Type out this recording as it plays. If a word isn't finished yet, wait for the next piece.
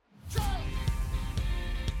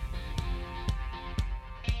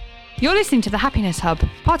You're listening to The Happiness Hub,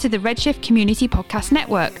 part of the Redshift Community Podcast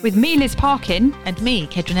Network, with me, Liz Parkin. And me,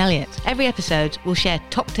 Kedron Elliott. Every episode, we'll share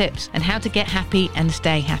top tips on how to get happy and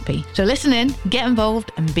stay happy. So listen in, get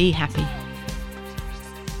involved, and be happy.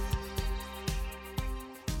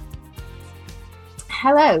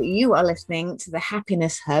 Hello, you are listening to The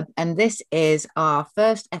Happiness Hub, and this is our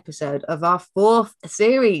first episode of our fourth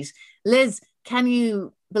series. Liz, can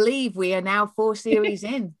you believe we are now 4 series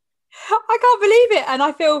in? I can't believe it, and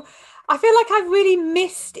I feel like I've really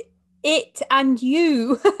missed it and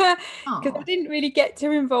you because I didn't really get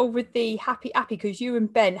too involved with the happy because you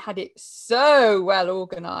and Ben had it so well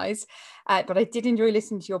organised, but I did enjoy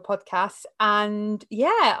listening to your podcast, and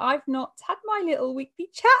yeah, I've not had my little weekly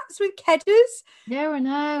chats with Keds. No, I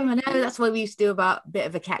know that's why we used to do about a bit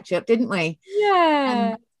of a catch up, didn't we?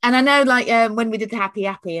 Yeah. And I know, like, when we did the happy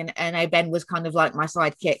and I know Ben was kind of like my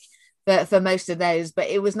sidekick for most of those, but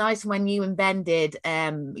it was nice when you and Ben did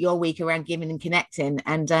your week around giving and connecting,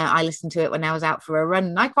 and I listened to it when I was out for a run,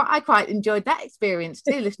 and I quite enjoyed that experience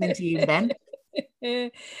too, listening to you and Ben.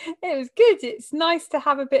 It was good. It's nice to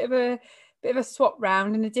have a bit of a swap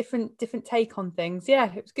round and a different take on things.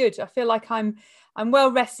 Yeah, it was good. I feel like I'm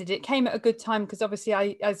well rested. It came at a good time because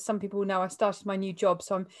obviously as some people know, I started my new job,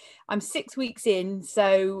 so I'm 6 weeks in,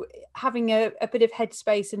 so having a bit of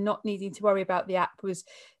headspace and not needing to worry about the app was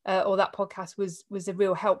or that podcast was a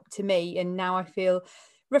real help to me, and now I feel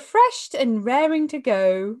refreshed and raring to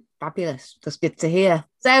go. Fabulous. That's good to hear.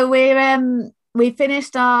 So we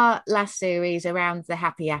finished our last series around the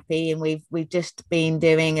happy, and we've just been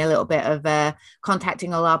doing a little bit of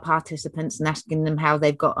contacting all our participants and asking them how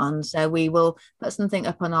they've got on. So we will put something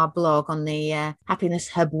up on our blog on the Happiness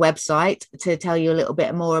Hub website to tell you a little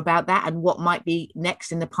bit more about that and what might be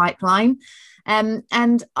next in the pipeline.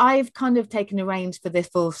 And I've kind of taken the reins for this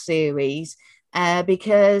 4th series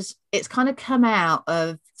because it's kind of come out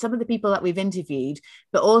of some of the people that we've interviewed,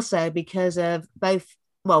 but also because of both,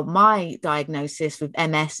 well, my diagnosis with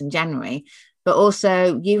MS in January, but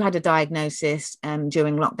also you had a diagnosis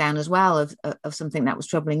during lockdown as well of something that was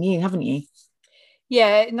troubling you, haven't you?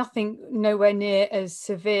 Yeah, nothing nowhere near as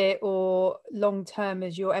severe or long-term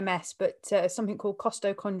as your MS, but something called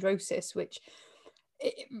costochondrosis, which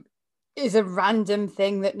is a random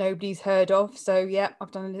thing that nobody's heard of. So yeah,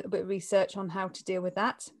 I've done a little bit of research on how to deal with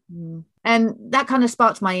that. And that kind of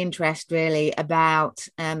sparked my interest really about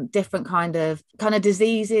different kind of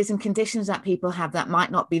diseases and conditions that people have that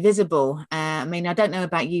might not be visible. I mean, I don't know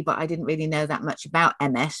about you, but I didn't really know that much about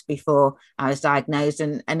MS before I was diagnosed.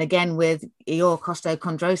 And again, with your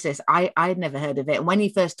costochondrosis, I had never heard of it. And when you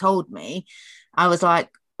first told me, I was like,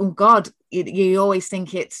 oh God, you always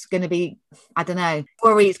think it's going to be, I don't know,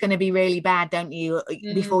 worry it's going to be really bad, don't you,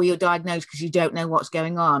 before you're diagnosed, because you don't know what's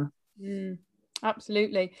going on.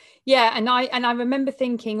 Absolutely. Yeah. And I remember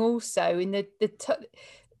thinking also in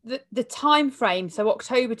the time frame, so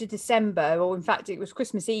October to December, or in fact it was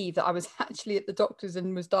Christmas Eve that I was actually at the doctor's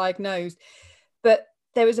and was diagnosed, but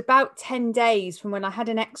there was about 10 days from when I had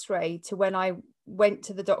an x-ray to when I went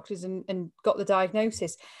to the doctor's and got the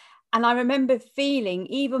diagnosis. And I remember feeling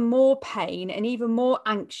even more pain and even more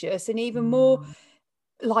anxious and even more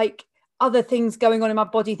like other things going on in my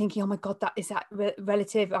body, thinking, oh my God, is that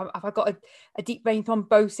relative? Have I got a deep vein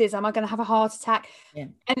thrombosis? Am I going to have a heart attack? Yeah.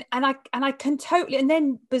 And I can totally, and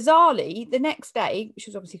then bizarrely the next day, which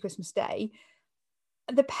was obviously Christmas Day,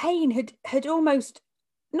 the pain had almost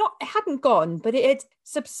not, it hadn't gone, but it had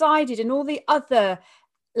subsided, and all the other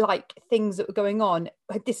like things that were going on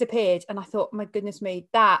had disappeared. And I thought, my goodness me,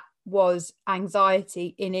 that was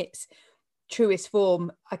anxiety in its truest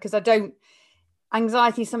form, because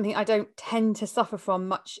anxiety is something I don't tend to suffer from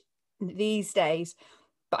much these days,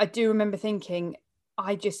 but I do remember thinking,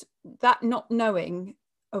 that not knowing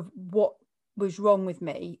of what was wrong with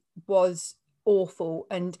me was awful.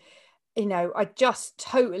 And I just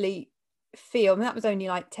totally feel, and that was only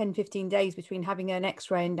like 10-15 days between having an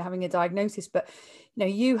x-ray and having a diagnosis, but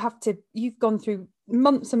you've gone through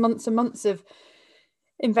months and months and months of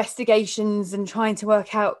investigations and trying to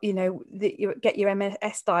work out, get your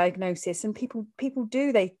MS diagnosis, and people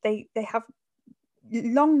do they have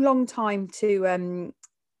long time to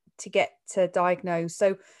get diagnosed.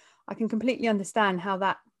 So I can completely understand how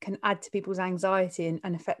that can add to people's anxiety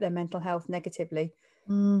and affect their mental health negatively.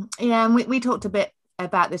 Yeah, and we talked a bit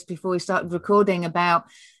about this before we started recording, about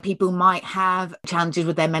people might have challenges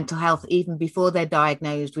with their mental health even before they're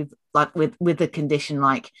diagnosed with a condition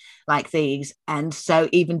like these, and so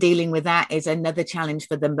even dealing with that is another challenge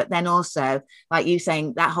for them. But then also, like you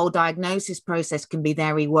saying, that whole diagnosis process can be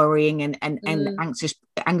very worrying and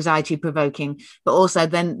anxiety provoking, but also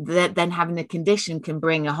then having a condition can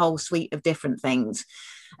bring a whole suite of different things.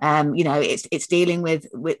 It's dealing with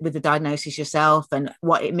the diagnosis yourself and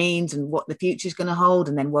what it means and what the future is going to hold,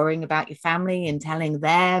 and then worrying about your family and telling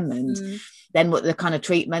them, and then what the kind of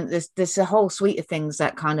treatment. There's a whole suite of things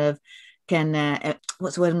that kind of can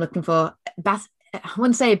what's the word I'm looking for? I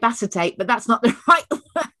wouldn't say bacitate, but that's not the right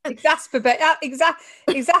word. Exacerbate.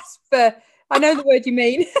 I know the word you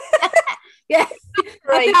mean. Yeah,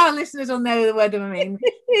 I think our listeners will know the word I mean.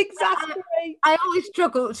 Exasperate. I always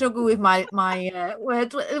struggle with my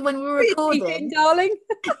words when we're recording, darling.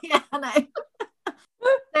 Yeah, I know.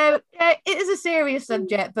 So it is a serious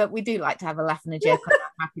subject, but we do like to have a laugh and a joke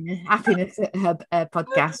on happiness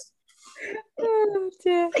podcast. Oh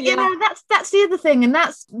dear. But, that's the other thing, and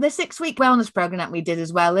that's the 6-week wellness program that we did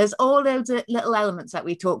as well. There's all those little elements that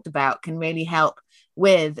we talked about can really help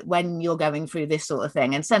with when you're going through this sort of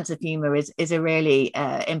thing, and sense of humor is a really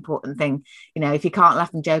important thing. If you can't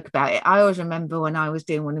laugh and joke about it. I always remember when I was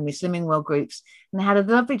doing one of my Slimming World groups, and I had a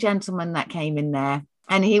lovely gentleman that came in there,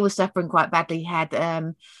 and he was suffering quite badly. He had I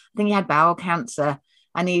think he had bowel cancer,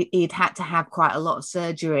 and he'd had to have quite a lot of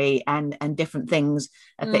surgery and different things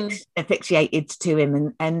asphyxiated to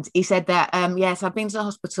him. And he said that, yes, I've been to the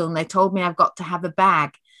hospital and they told me I've got to have a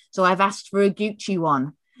bag. So I've asked for a Gucci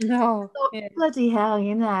one. No, bloody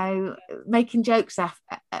hell, making jokes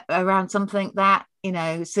around something that,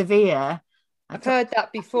 severe. I've heard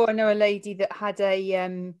that before. I know a lady that had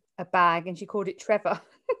a bag and she called it Trevor.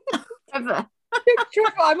 Trevor.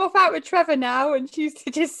 Trevor, I'm off out with Trevor now, and she used to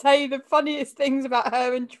just say the funniest things about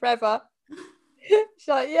her and Trevor. She's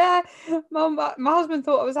like, yeah, Mum, my husband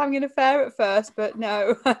thought I was having an affair at first, but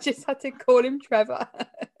no, I just had to call him Trevor.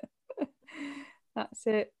 That's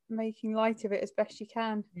it, making light of it as best you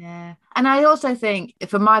can. Yeah. And I also think,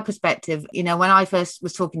 from my perspective, when I first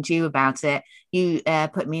was talking to you about it, you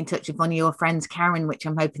put me in touch with one of your friends, Karen, which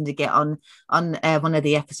I'm hoping to get on one of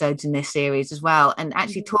the episodes in this series as well. And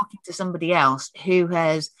actually talking to somebody else who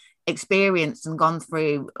has experienced and gone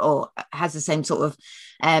through or has the same sort of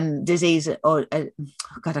disease, or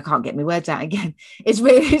God, I can't get my words out again. It's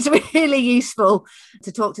really useful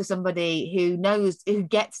to talk to somebody who knows, who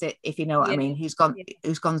gets it, if you know what I mean, who's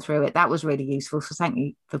gone through it. That was really useful. So thank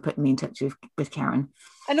you for putting me in touch with Karen.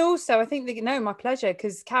 And also, I think that my pleasure,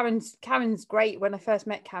 because Karen's great. When I first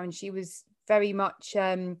met Karen, she was very much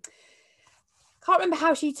can't remember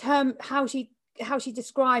how she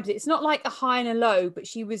describes it. It's not like a high and a low, but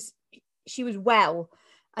she was well,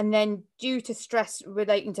 and then due to stress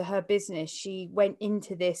relating to her business, she went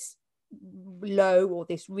into this low or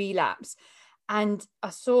this relapse, and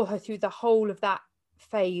I saw her through the whole of that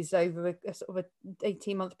phase over a sort of a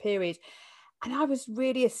 18-month period, and I was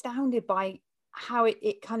really astounded by how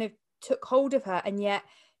it kind of took hold of her, and yet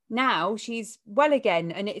now she's well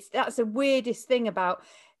again. And that's the weirdest thing about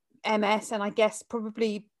MS, and I guess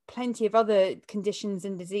probably plenty of other conditions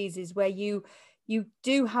and diseases, where you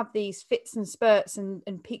do have these fits and spurts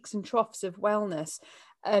and peaks and troughs of wellness,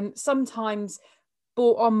 sometimes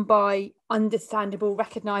brought on by understandable,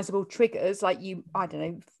 recognizable triggers, like you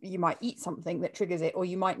might eat something that triggers it, or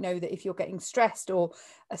you might know that if you're getting stressed, or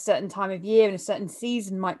a certain time of year and a certain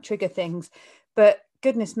season might trigger things. But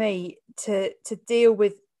goodness me, to deal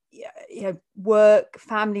with work,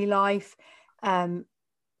 family life,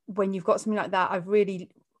 when you've got something like that, I really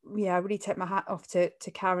take my hat off to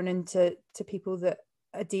Karen and to people that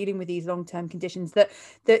are dealing with these long-term conditions that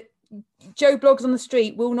Joe Blogs on the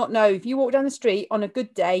street will not know. If you walk down the street on a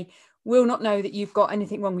good day, will not know that you've got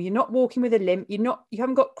anything wrong. You're not walking with a limp. You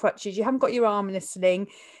haven't got crutches. You haven't got your arm in a sling.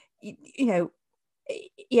 You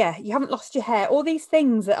haven't lost your hair. All these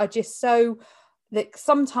things that are just so that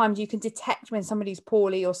sometimes you can detect when somebody's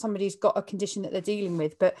poorly or somebody's got a condition that they're dealing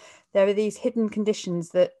with, but there are these hidden conditions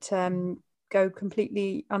that go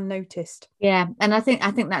completely unnoticed. Yeah, and I think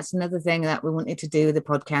that's another thing that we wanted to do with the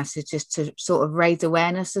podcast, is just to sort of raise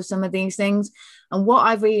awareness of some of these things. And what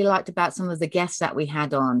I really liked about some of the guests that we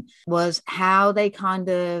had on was how they kind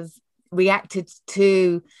of reacted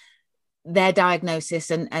to their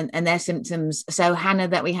diagnosis and their symptoms. So Hannah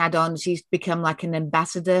that we had on, she's become like an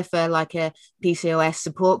ambassador for like a PCOS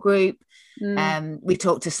support group. We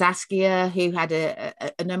talked to Saskia, who had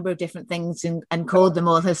a number of different things and called them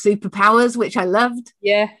all her superpowers, which I loved.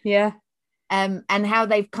 Yeah. And how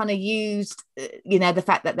they've kind of used, the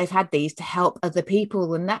fact that they've had these to help other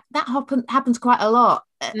people. And that happens quite a lot.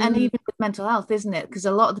 And even with mental health, isn't it? Because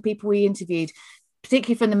a lot of the people we interviewed,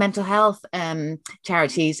 particularly from the mental health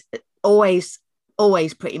charities, always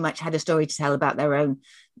pretty much had a story to tell about their own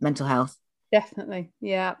mental health. Definitely.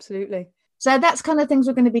 Yeah, absolutely. So that's kind of things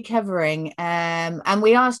we're going to be covering. And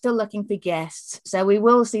we are still looking for guests. So we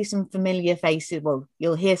will see some familiar faces. Well,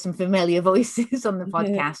 you'll hear some familiar voices on the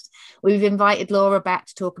podcast. We've invited Laura back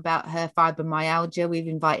to talk about her fibromyalgia. We've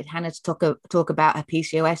invited Hannah to talk about her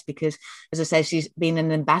PCOS because, as I said, she's been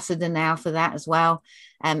an ambassador now for that as well.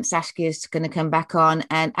 Saskia is going to come back on.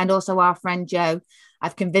 And also our friend Jo.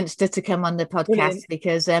 I've convinced her to come on the podcast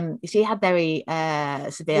because she had very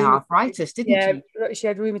severe arthritis, didn't she? Yeah, she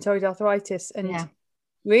had rheumatoid arthritis and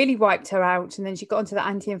really wiped her out. And then she got onto the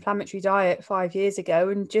anti-inflammatory diet 5 years ago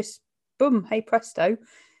and just, boom, hey presto,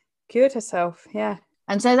 cured herself. Yeah.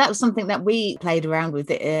 And so that was something that we played around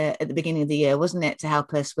with at the beginning of the year, wasn't it? To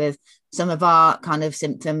help us with some of our kind of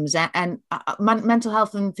symptoms and mental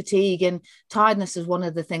health and fatigue and tiredness is one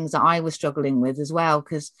of the things that I was struggling with as well,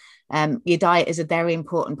 because your diet is a very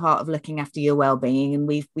important part of looking after your well-being. And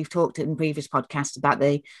we've talked in previous podcasts about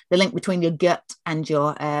the link between your gut and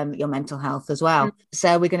your mental health as well.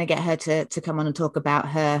 So we're going to get her to come on and talk about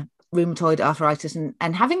her rheumatoid arthritis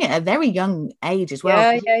and having it at a very young age as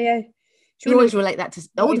well. Yeah. You always relate that to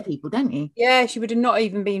older people, don't you? Yeah, she would have not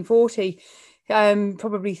even been 40,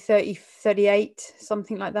 probably 30, 38,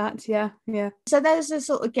 something like that. Yeah. So those are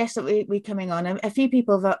sort of guests that we're coming on. A few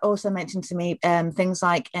people have also mentioned to me things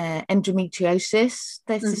like endometriosis.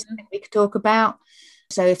 This is something we could talk about.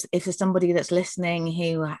 So if there's somebody that's listening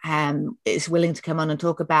who is willing to come on and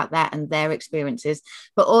talk about that and their experiences,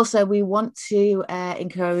 but also we want to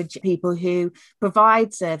encourage people who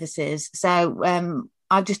provide services. So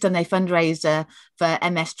I've just done a fundraiser for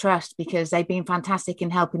MS Trust because they've been fantastic in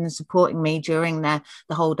helping and supporting me during the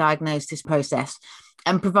whole diagnosis process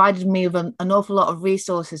and provided me with an awful lot of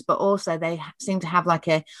resources, but also they seem to have like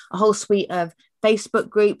a whole suite of Facebook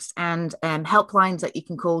groups and helplines that you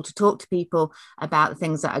can call to talk to people about the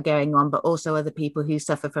things that are going on, but also other people who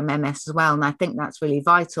suffer from MS as well. And I think that's really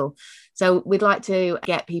vital. So we'd like to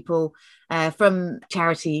get people from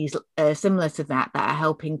charities similar to that are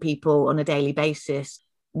helping people on a daily basis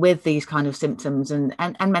with these kind of symptoms and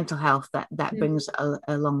mental health that brings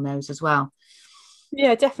along those as well.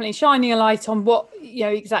 Yeah, definitely shining a light on what,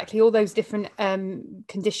 exactly all those different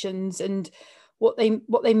conditions and what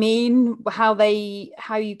they mean, how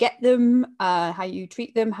you get them, how you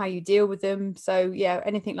treat them, how you deal with them. So yeah,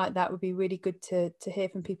 anything like that would be really good to hear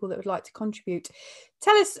from people that would like to contribute.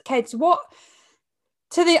 Tell us, Keds, what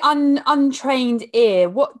to the untrained ear,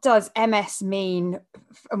 what does MS mean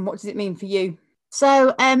and what does it mean for you?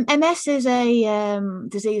 So MS is a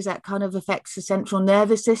disease that kind of affects the central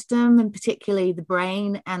nervous system and particularly the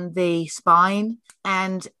brain and the spine,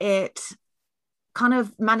 and it kind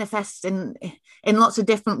of manifests in lots of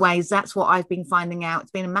different ways. That's what I've been finding out.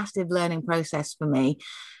 It's been a massive learning process for me.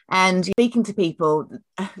 And speaking to people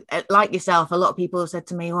like yourself, a lot of people have said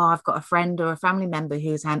to me, "Oh, I've got a friend or a family member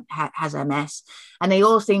who has MS," and they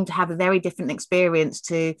all seem to have a very different experience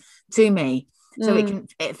to me. So it can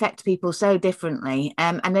affect people so differently.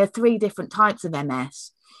 And there are 3 different types of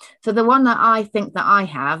MS. So the one that I think that I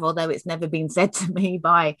have, although it's never been said to me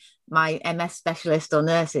by my MS specialist or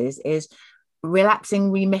nurses, is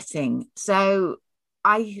relapsing remitting. So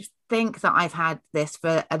I think that I've had this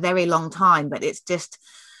for a very long time, but it's just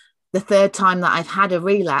the 3rd time that I've had a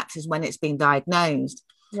relapse is when it's been diagnosed.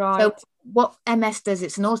 Right. So what MS does,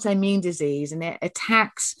 it's an autoimmune disease and it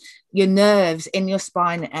attacks your nerves in your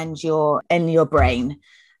spine and in your brain.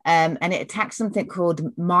 And it attacks something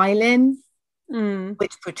called myelin,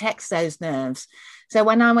 which protects those nerves. So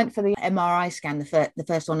when I went for the MRI scan, the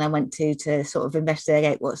first one I went to sort of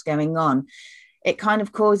investigate what's going on, it kind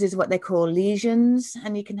of causes what they call lesions,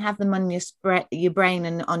 and you can have them on your brain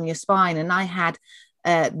and on your spine. And I had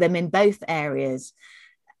them in both areas.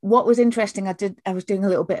 What was interesting, I was doing a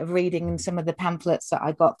little bit of reading in some of the pamphlets that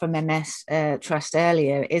I got from MS Trust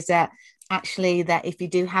earlier, is that actually that if you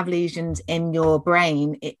do have lesions in your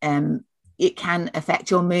brain, it can affect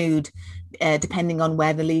your mood depending on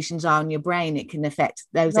where the lesions are in your brain. It can affect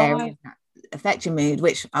those areas that affect your mood,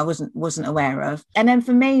 which I wasn't aware of. And then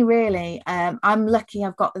for me, really, I'm lucky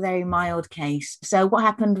I've got a very mild case. So what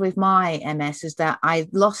happened with my MS is that I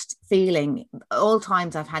lost feeling all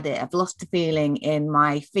times I've had it. I've lost the feeling in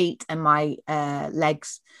my feet and my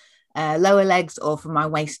legs, lower legs, or from my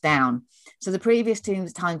waist down. So the previous 2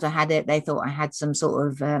 times I had it, they thought I had some sort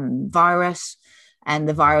of virus, and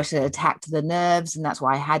the virus had attacked the nerves, and that's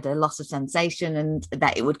why I had a loss of sensation and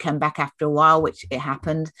that it would come back after a while, which it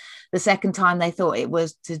happened. The second time they thought it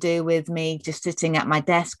was to do with me just sitting at my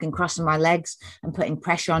desk and crossing my legs and putting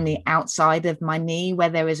pressure on the outside of my knee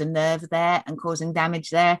where there is a nerve there and causing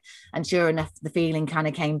damage there. And sure enough, the feeling kind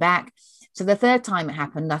of came back. So the third time it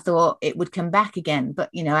happened, I thought it would come back again. But,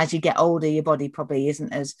 you know, as you get older, your body probably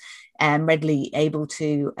isn't as readily able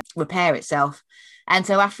to repair itself. And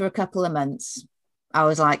so after a couple of months, I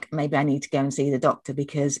was like, maybe I need to go and see the doctor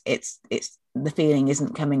because it's the feeling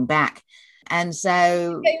isn't coming back. And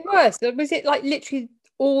so getting worse. Was it like literally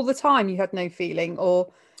all the time you had no feeling,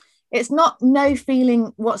 or? It's not no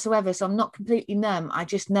feeling whatsoever. So I'm not completely numb. I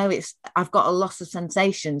just know I've got a loss of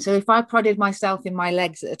sensation. So if I prodded myself in my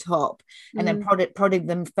legs at the top and then prodded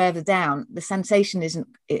them further down, the sensation isn't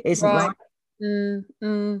right.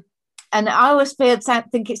 And I always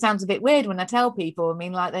think it sounds a bit weird when I tell people. I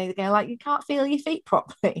mean, like they go like, you can't feel your feet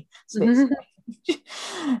properly.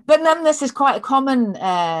 But numbness is quite a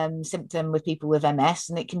common symptom with people with MS,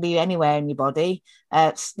 and it can be anywhere in your body.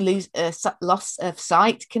 Loss of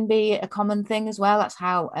sight can be a common thing as well. That's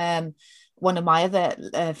how one of my other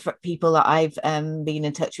people that I've been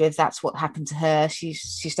in touch with, that's what happened to her. She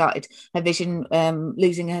started her vision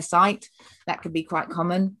losing her sight. That could be quite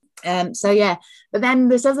common. So yeah, but then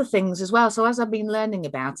there's other things as well. So as I've been learning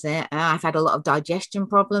about it, I've had a lot of digestion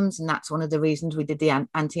problems, and that's one of the reasons we did the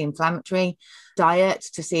anti-inflammatory diet,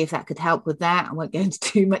 to see if that could help with that. I won't go into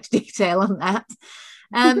too much detail on that.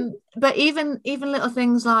 But even little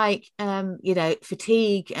things like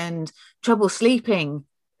fatigue and trouble sleeping,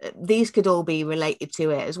 these could all be related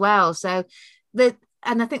to it as well. So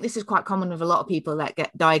and I think this is quite common with a lot of people that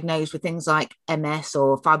get diagnosed with things like MS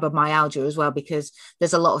or fibromyalgia as well, because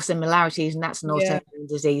there's a lot of similarities, and that's an autoimmune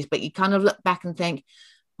disease. But you kind of look back and think,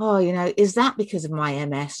 oh, is that because of my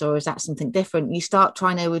MS, or is that something different? You start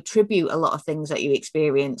trying to attribute a lot of things that you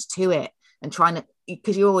experience to it, and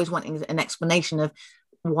because you're always wanting an explanation of,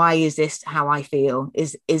 why is this how I feel?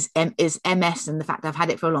 Is MS and the fact I've had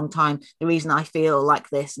it for a long time the reason I feel like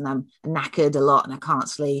this, and I'm knackered a lot and I can't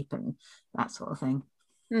sleep and that sort of thing.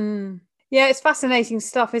 Yeah, it's fascinating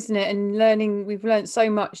stuff, isn't it? And we've learned so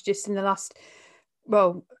much just in the last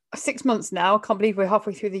 6 months now. I can't believe we're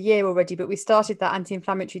halfway through the year already, but we started that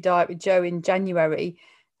anti-inflammatory diet with Joe in January,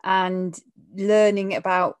 and learning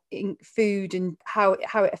about food and how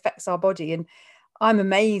it affects our body. And I'm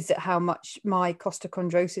amazed at how much my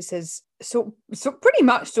costochondrosis has pretty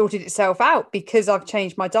much sorted itself out, because I've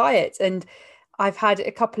changed my diet, and I've had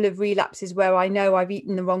a couple of relapses where I know I've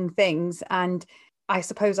eaten the wrong things, and I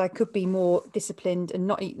suppose I could be more disciplined and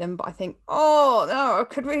not eat them, but I think, oh no, I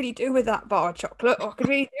could really do with that bar of chocolate, or I could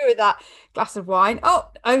really do with that glass of wine. Oh,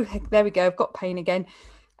 there we go, I've got pain again.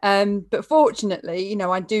 But fortunately,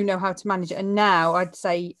 I do know how to manage it, and now I'd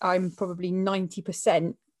say I'm probably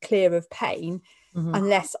 90% clear of pain,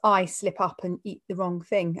 unless I slip up and eat the wrong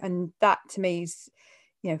thing. And that to me is,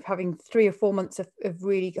 having 3 or 4 months of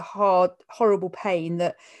really hard, horrible pain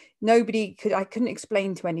that I couldn't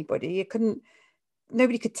explain to anybody.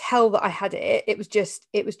 Nobody could tell that I had it. It was just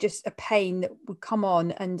a pain that would come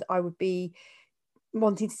on, and I would be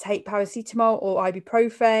wanting to take paracetamol or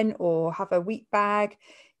ibuprofen or have a wheat bag,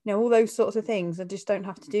 all those sorts of things. I just don't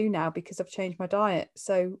have to do now because I've changed my diet.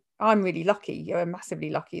 So I'm really lucky. I'm massively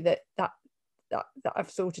lucky that I've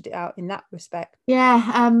sorted it out in that respect.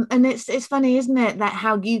 Yeah, and it's funny, isn't it, that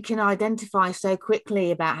how you can identify so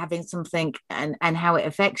quickly about having something and how it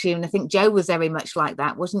affects you. And I think Jo was very much like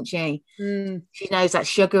that, wasn't she? She knows that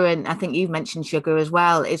sugar, and I think you've mentioned sugar as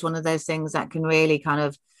well, is one of those things that can really kind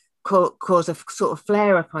of cause a sort of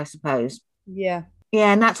flare up, I suppose. Yeah,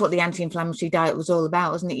 and that's what the anti-inflammatory diet was all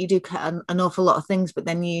about, wasn't it? You do cut an awful lot of things, but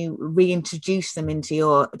then you reintroduce them into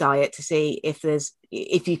your diet to see if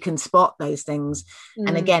you can spot those things.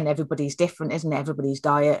 And again, everybody's different, isn't it? Everybody's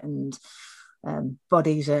diet and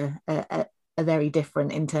bodies are very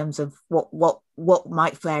different in terms of what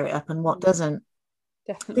might flare it up and what doesn't.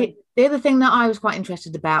 Definitely. The other thing that I was quite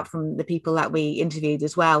interested about from the people that we interviewed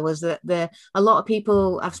as well was that a lot of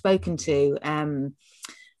people I've spoken to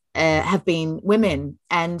have been women,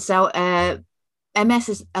 and so MS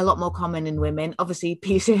is a lot more common in women. Obviously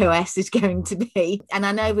PCOS is going to be, and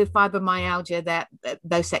I know with fibromyalgia that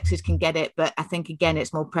both sexes can get it, but I think again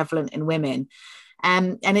it's more prevalent in women.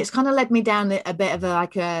 And it's kind of led me down a bit of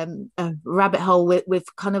a rabbit hole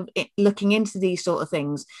with kind of looking into these sort of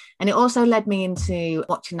things. And it also led me into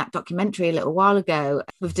watching that documentary a little while ago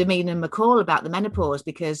with Damina McCall about the menopause,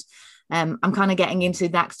 because I'm kind of getting into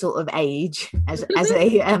that sort of age as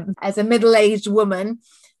a middle-aged woman,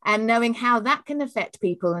 and knowing how that can affect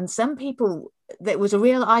people. And some people, that was a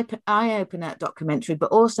real eye-opener documentary,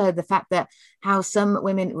 but also the fact that how some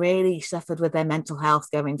women really suffered with their mental health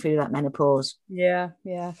going through that menopause. Yeah.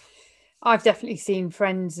 I've definitely seen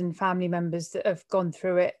friends and family members that have gone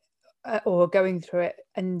through it or are going through it.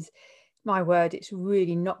 And my word, it's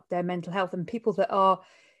really knocked their mental health. And people that are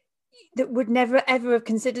that would never ever have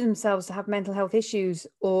considered themselves to have mental health issues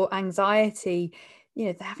or anxiety. You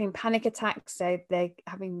know, they're having panic attacks, they're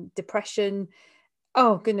having depression.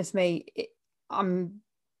 Oh goodness me, I'm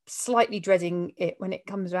slightly dreading it when it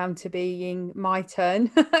comes around to being my turn,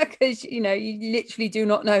 because you know, you literally do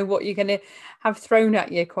not know what you're going to have thrown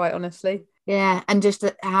at you, quite honestly. Yeah, and just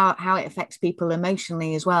how it affects people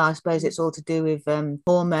emotionally as well. I suppose it's all to do with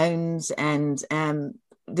hormones, and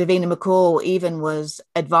Davina McCall even was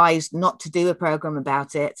advised not to do a program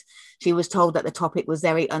about it. She was told that the topic was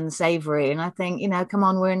very unsavory. And I think, you know, come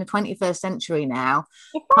on, we're in the 21st century now.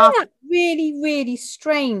 I find that really, really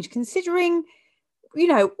strange, considering, you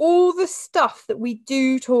know, all the stuff that we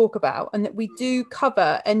do talk about and that we do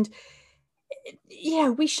cover. And, yeah,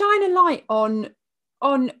 we shine a light on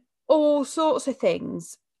all sorts of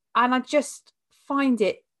things. And I just find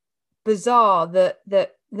it bizarre that the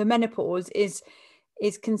menopause is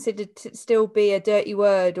considered to still be a dirty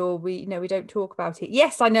word, or we don't talk about it.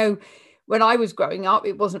 Yes, I know when I was growing up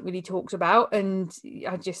it wasn't really talked about, and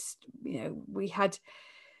I just, you know,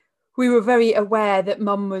 we were very aware that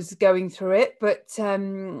mum was going through it, but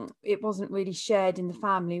it wasn't really shared in the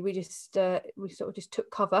family. We sort of just took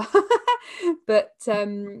cover. but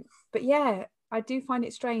yeah, I do find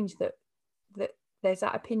it strange that there's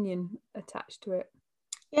that opinion attached to it.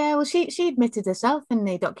 Yeah, well, she admitted herself in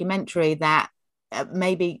the documentary that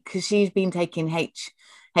maybe because she's been taking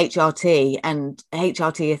HRT, and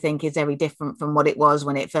HRT I think is very different from what it was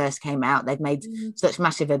when it first came out. They've made such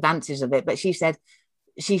massive advances of it, but she said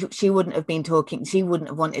she wouldn't have been talking, she wouldn't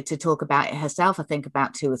have wanted to talk about it herself, I think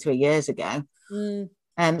about 2 or 3 years ago.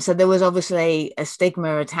 So there was obviously a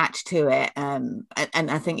stigma attached to it, and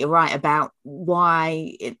I think you're right about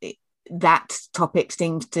why that topic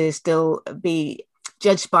seems to still be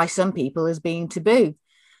judged by some people as being taboo.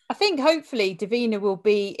 I think hopefully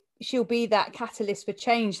Davina she'll be that catalyst for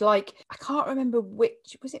change. Like, I can't remember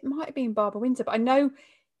which was, it might have been Barbara Windsor, but I know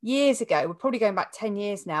years ago, we're probably going back 10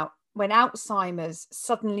 years now, when dementia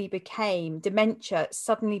suddenly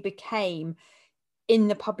became in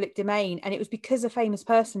the public domain, and it was because a famous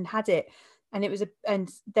person had it, and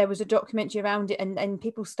there was a documentary around it, and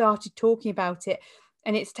people started talking about it.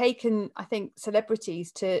 And it's taken, I think,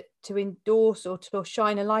 celebrities to endorse or to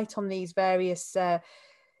shine a light on these various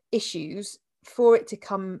issues for it to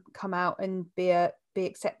come out and be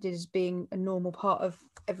accepted as being a normal part of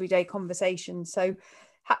everyday conversation. So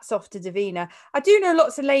hats off to Davina. I do know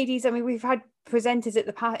lots of ladies. I mean, we've had presenters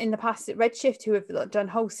in the past at Redshift who have done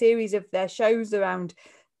whole series of their shows around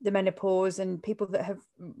the menopause, and people that have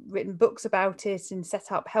written books about it and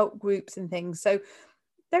set up help groups and things. So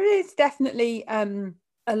there is definitely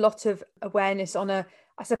a lot of awareness on a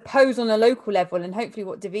local level, and hopefully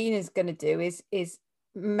what Davina's going to do is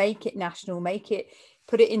make it national,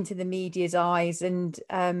 put it into the media's eyes, and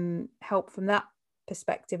help from that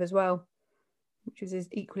perspective as well, which is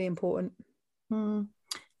equally important.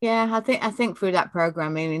 Yeah, I think through that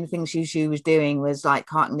program, I mean, the things she was doing was like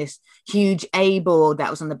carting this huge A board that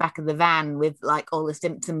was on the back of the van with like all the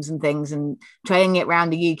symptoms and things, and trailing it around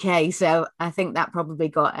the UK. So I think that probably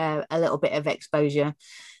got a little bit of exposure.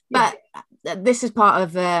 But this is part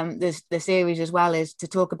of the series as well, is to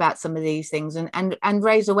talk about some of these things and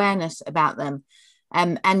raise awareness about them,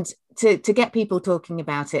 and to get people talking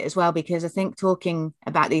about it as well, because I think talking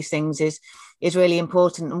about these things is really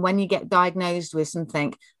important. And when you get diagnosed with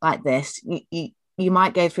something like this, you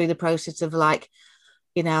might go through the process of like,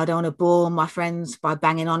 you know, I don't want to bore my friends by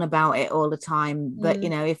banging on about it all the time. But, you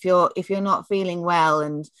know, if you're not feeling well,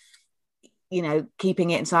 and, you know, keeping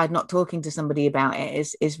it inside, not talking to somebody about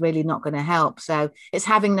it is really not going to help. So it's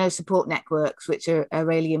having those support networks, which are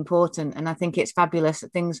really important. And I think it's fabulous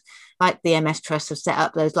that things like the MS Trust have set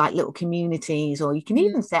up those like little communities, or you can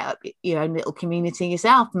even set up your own little community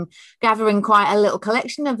yourself, and gathering quite a little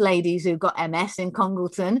collection of ladies who've got MS in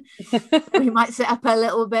Congleton. We might set up a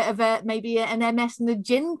little bit of maybe an MS and a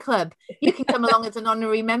gin club. You can come along as an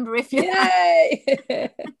honorary member if you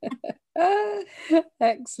like.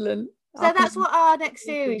 Excellent. So that's what our next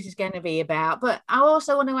series is going to be about. But I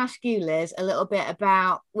also want to ask you, Liz, a little bit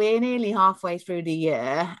about, we're nearly halfway through the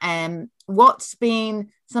year. What's been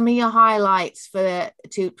some of your highlights for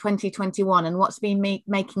 2021, and what's been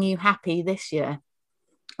making you happy this year?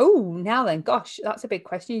 Oh, now then, gosh, that's a big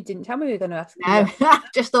question. You didn't tell me we were going to ask. No,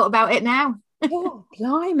 just thought about it now. Oh,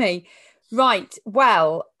 blimey. Right.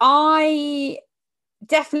 Well, I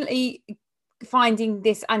definitely finding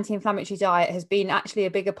this anti-inflammatory diet has been actually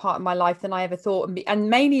a bigger part of my life than I ever thought, and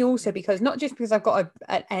mainly also because, not just because I've got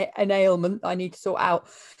an ailment that I need to sort out,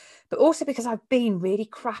 but also because I've been really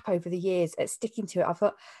crap over the years at sticking to it. I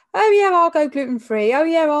thought, oh yeah, I'll go gluten-free, oh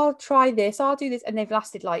yeah, I'll try this, I'll do this, and they've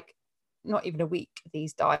lasted like not even a week of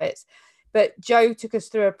these diets. But Joe took us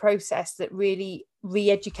through a process that really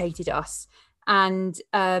re-educated us. And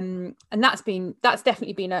that's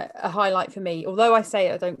definitely been a highlight for me. Although I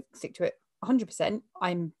say I don't stick to it 100%,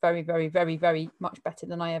 I'm very, very, very, very much better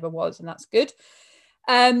than I ever was. And that's good.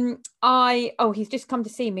 He's just come to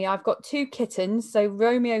see me. I've got 2 kittens. So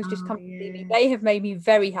Romeo's just come to see me. They have made me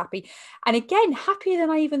very happy. And again, happier than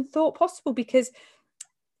I even thought possible, because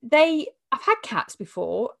I've had cats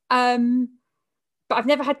before, but I've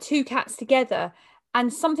never had 2 cats together.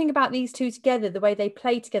 And something about these 2 together, the way they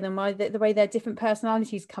play together, and the way their different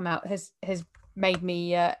personalities come out has made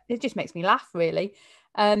me, it just makes me laugh, really.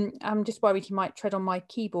 I'm just worried he might tread on my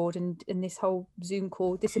keyboard and this whole Zoom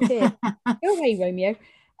call disappear. Go away, Romeo.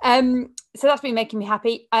 So that's been making me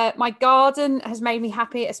happy. My garden has made me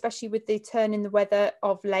happy, especially with the turn in the weather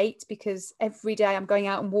of late, because every day I'm going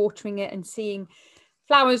out and watering it and seeing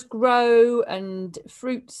flowers grow and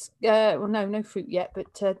fruits. No fruit yet,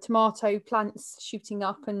 but tomato plants shooting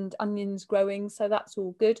up and onions growing. So that's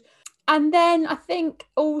all good. And then I think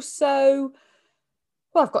also,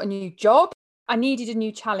 I've got a new job. I needed a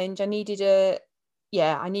new challenge. I needed a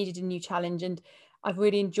new challenge, and I've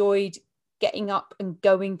really enjoyed getting up and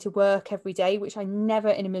going to work every day, which I never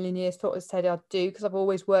in a million years thought I said I'd do, because I've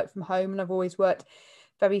always worked from home and I've always worked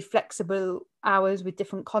very flexible hours with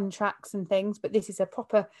different contracts and things. But this is a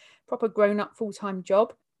proper grown-up full-time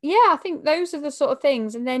job. Yeah, I think those are the sort of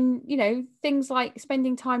things. And then, things like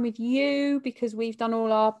spending time with you, because we've done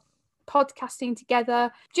all our podcasting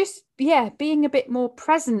together, just being a bit more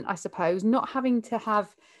present, I suppose, not having to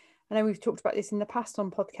have, I know we've talked about this in the past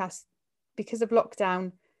on podcasts, because of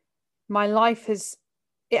lockdown my life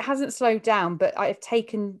hasn't slowed down, but I've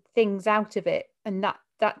taken things out of it, and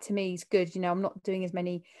that to me is good. I'm not doing as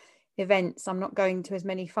many events, I'm not going to as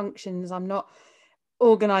many functions, I'm not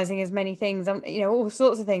organizing as many things, I'm all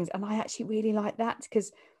sorts of things, and I actually really like that,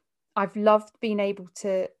 because I've loved being able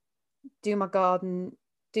to do my garden,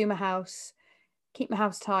 do my house, keep my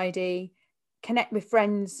house tidy, connect with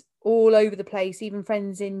friends all over the place, even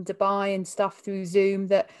friends in Dubai and stuff, through Zoom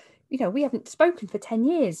that we haven't spoken for 10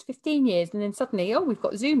 years, 15 years, and then suddenly, we've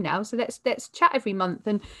got Zoom now, so let's chat every month,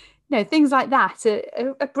 and things like that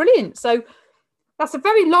are brilliant. So that's a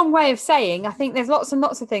very long way of saying I think there's lots and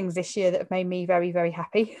lots of things this year that have made me very, very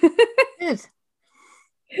happy. Good.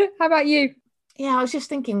 How about you? Yeah, I was just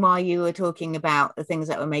thinking while you were talking about the things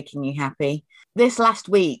that were making you happy. This last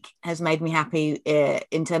week has made me happy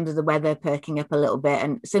in terms of the weather perking up a little bit.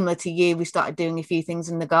 And similar to you, we started doing a few things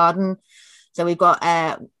in the garden. So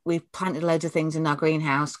we've planted loads of things in our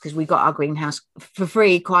greenhouse, because we got our greenhouse for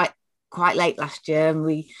free quite late last year. And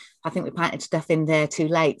I think we planted stuff in there too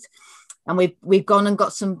late. And we've gone and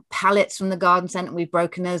got some pallets from the garden centre, and we've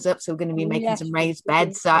broken those up. So we're going to be making some raised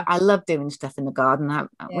beds. So I love doing stuff in the garden.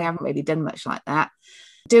 We haven't really done much like that.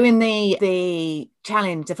 Doing the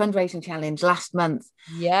challenge, the fundraising challenge last month.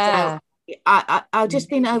 Yeah. So I've just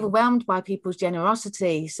been overwhelmed by people's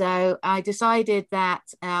generosity. So I decided that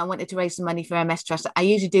I wanted to raise some money for MS Trust. I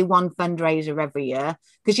usually do one fundraiser every year,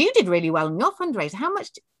 because you did really well in your fundraiser. How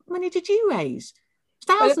much money did you raise?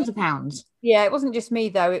 Thousands of pounds. Yeah, it wasn't just me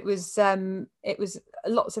though. It was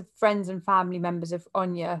lots of friends and family members of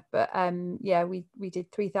Anya. But we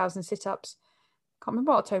did 3,000 sit-ups. Can't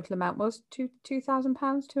remember what our total amount was. £2,000,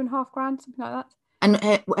 £2,500, something like that.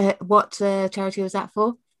 And what charity was that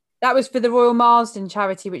for? That was for the Royal Marsden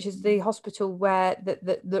charity, which is the hospital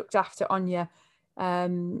that looked after Anya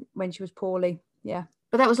when she was poorly. Yeah.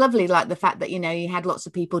 But that was lovely, like the fact that, you had lots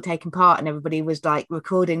of people taking part, and everybody was like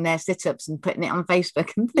recording their sit-ups and putting it on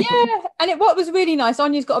Facebook and things. Yeah, and what was really nice,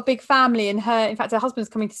 Anya's got a big family, and in fact, her husband's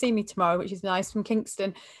coming to see me tomorrow, which is nice, from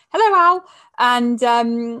Kingston. Hello, Al.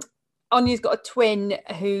 And Anya's got a twin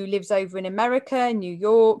who lives over in America, New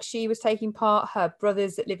York. She was taking part. Her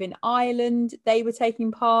brothers that live in Ireland, they were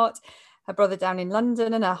taking part. Her brother down in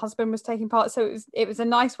London, and her husband was taking part. So it was a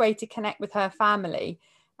nice way to connect with her family.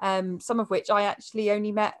 Some of which I actually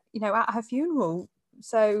only met, at her funeral.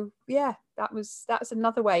 So yeah, that's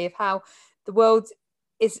another way of how the world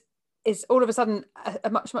is all of a sudden a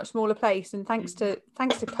much, much smaller place. And thanks to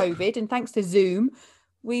COVID and thanks to Zoom,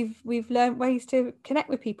 we've learned ways to connect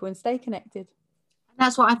with people and stay connected.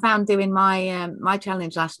 That's what I found doing my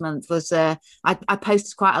challenge last month was I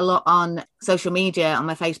posted quite a lot on social media, on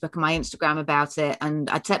my Facebook and my Instagram about it, and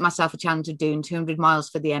I'd set myself a challenge of doing 200 miles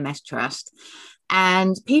for the MS Trust.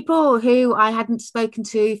 And people who I hadn't spoken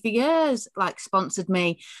to for years sponsored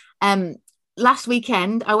me. Last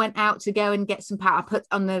weekend, I went out to go and get some I put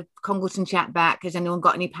on the Congleton chat back, has anyone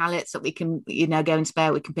got any pallets that we can, go and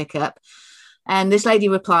spare, we can pick up. And this lady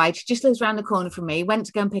replied, she just lives around the corner from me, went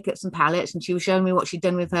to go and pick up some pallets, and she was showing me what she'd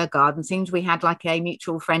done with her garden. Seems we had like a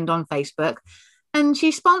mutual friend on Facebook. And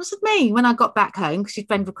she sponsored me when I got back home, because she'd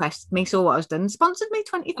friend requested me, saw what I was doing, sponsored me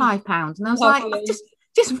 £25. And I was like, I've just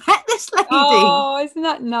met this lady. Oh, isn't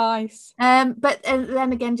that nice? But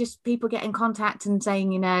then again, just people get in contact and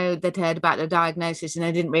saying, they'd heard about the diagnosis and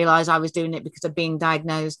they didn't realise I was doing it because of being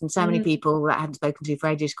diagnosed. And so many people that I hadn't spoken to for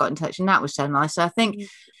ages got in touch, and that was so nice. So I think...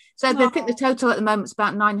 So I think the total at the moment is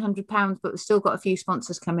about £900, but we've still got a few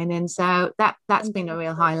sponsors coming in. So that's been a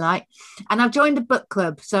real highlight. And I've joined a book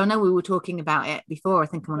club. So I know we were talking about it before. I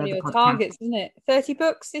think I'm on other podcasts. Targets, isn't it? 30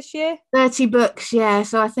 books this year? 30 books, yeah.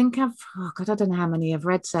 So I think I don't know how many I've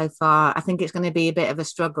read so far. I think it's going to be a bit of a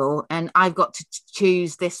struggle. And I've got to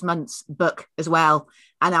choose this month's book as well.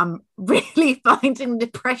 And I'm really finding the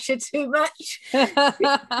pressure too much.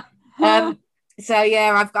 So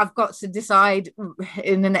yeah, I've got to decide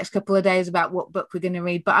in the next couple of days about what book we're going to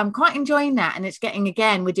read, but I'm quite enjoying that. And it's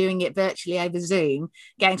we're doing it virtually over Zoom,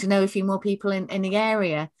 getting to know a few more people in the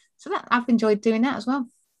area. So that I've enjoyed doing that as well.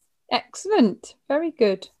 Excellent. Very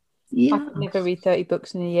good. Yeah. I could never read 30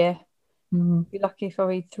 books in a year. Be lucky if I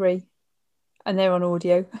read 3 and they're on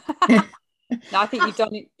audio. No, I think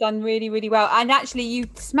you've done really, really well. And actually you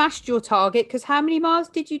smashed your target, because how many miles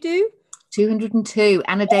did you do? 202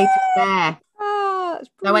 and a day to spare.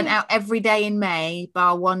 I went out every day in May,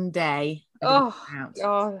 bar one day. Oh,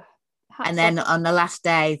 God. And then on the last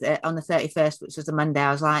day, on the 31st, which was a Monday,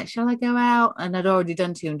 I was like, shall I go out? And I'd already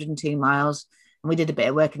done 202 miles. And we did a bit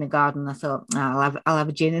of work in the garden. I thought, I'll have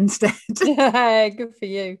a gin instead. Yeah, good for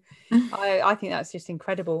you. I think that's just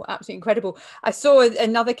incredible. Absolutely incredible. I saw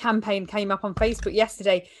another campaign came up on Facebook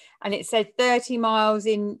yesterday, and it said 30 miles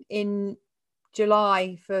in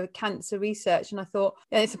July for cancer research, and I thought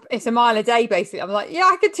it's a mile a day basically. I'm like, yeah,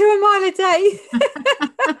 I could do a mile a day.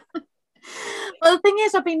 Well, the thing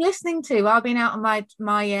is, I've been out on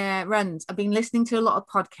my runs. I've been listening to a lot of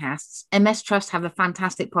podcasts. MS Trust have a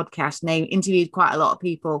fantastic podcast, and they interviewed quite a lot of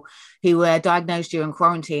people who were diagnosed during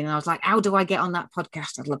quarantine. And I was like, how do I get on that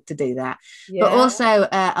podcast? I'd love to do that. Yeah. But also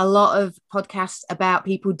a lot of podcasts about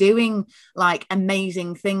people doing like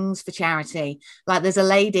amazing things for charity. Like there's a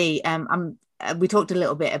lady, we talked a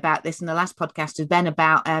little bit about this in the last podcast with Ben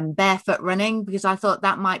about barefoot running, because I thought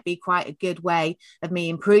that might be quite a good way of me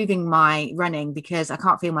improving my running, because I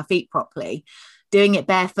can't feel my feet properly. Doing it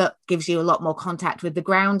barefoot gives you a lot more contact with the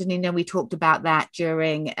ground. And, we talked about that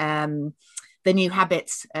during the New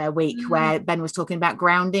Habits week, where Ben was talking about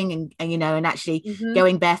grounding and actually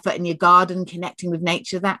going barefoot in your garden, connecting with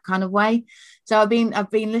nature, that kind of way. So I've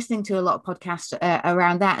been listening to a lot of podcasts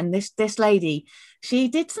around that. And this lady, she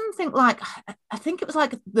did something like, I think it was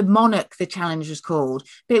like the Monarch, the challenge was called,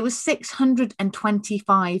 but it was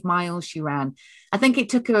 625 miles she ran. I think it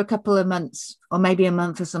took her a couple of months or maybe a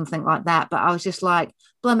month or something like that. But I was just like,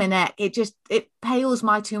 blimmin' heck, it pales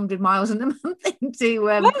my 200 miles in a month into...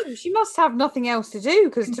 No, she must have nothing else to do,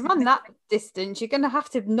 because to run that distance, you're going to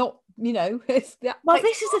have to not, Well,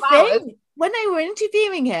 this is the thing. When they were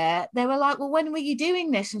interviewing her, they were like, well, when were you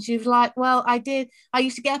doing this? And she was like, well, I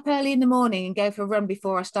used to get up early in the morning and go for a run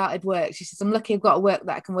before I started work. She says, I'm lucky I've got a work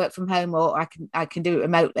that I can work from home, or I can do it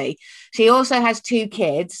remotely. She also has 2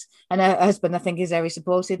 kids, and her husband, I think, is very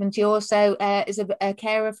supportive. And she also is a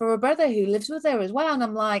carer for a brother who lives with her as well. And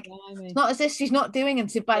I'm like, it's not as if she's not doing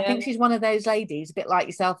it. But I think she's one of those ladies, a bit like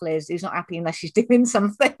yourself, Liz, who's not happy unless she's doing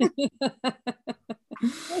something.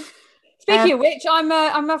 Speaking of which,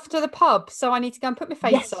 I'm off to the pub, so I need to go and put my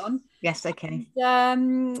face on. Yes, okay.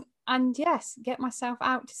 And yes, get myself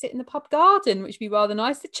out to sit in the pub garden, which would be rather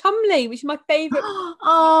nice. The Chumley, which is my favourite.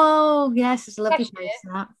 Oh, yes, it's a lovely place,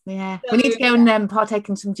 that. Yeah. So, we need to go and partake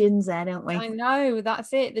in some gins there, don't we? I know,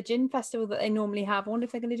 that's it. The gin festival that they normally have. I wonder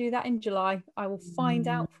if they're going to do that in July. I will find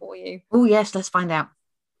out for you. Oh, yes, let's find out.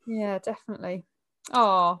 Yeah, definitely.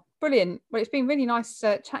 Oh, brilliant. Well, it's been really nice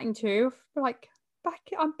chatting to you.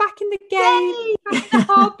 I'm back in the game. Back in the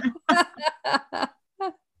pub.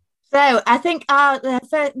 So I think our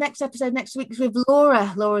next episode next week is with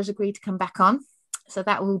Laura. Laura's agreed to come back on. So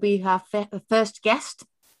that will be her first guest.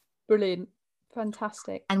 Brilliant.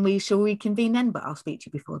 Fantastic. And we shall reconvene then, but I'll speak to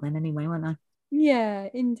you before then anyway, won't I? Yeah,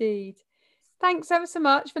 indeed. Thanks ever so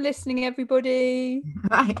much for listening, everybody.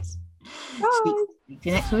 Right. Bye. Speak to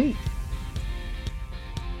you next week.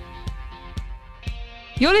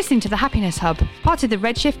 You're listening to The Happiness Hub, part of the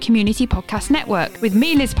Redshift Community Podcast Network, with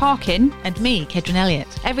me, Liz Parkin. And me, Kedron Elliott.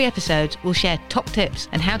 Every episode, we'll share top tips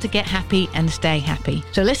on how to get happy and stay happy.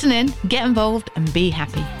 So listen in, get involved, and be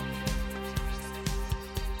happy.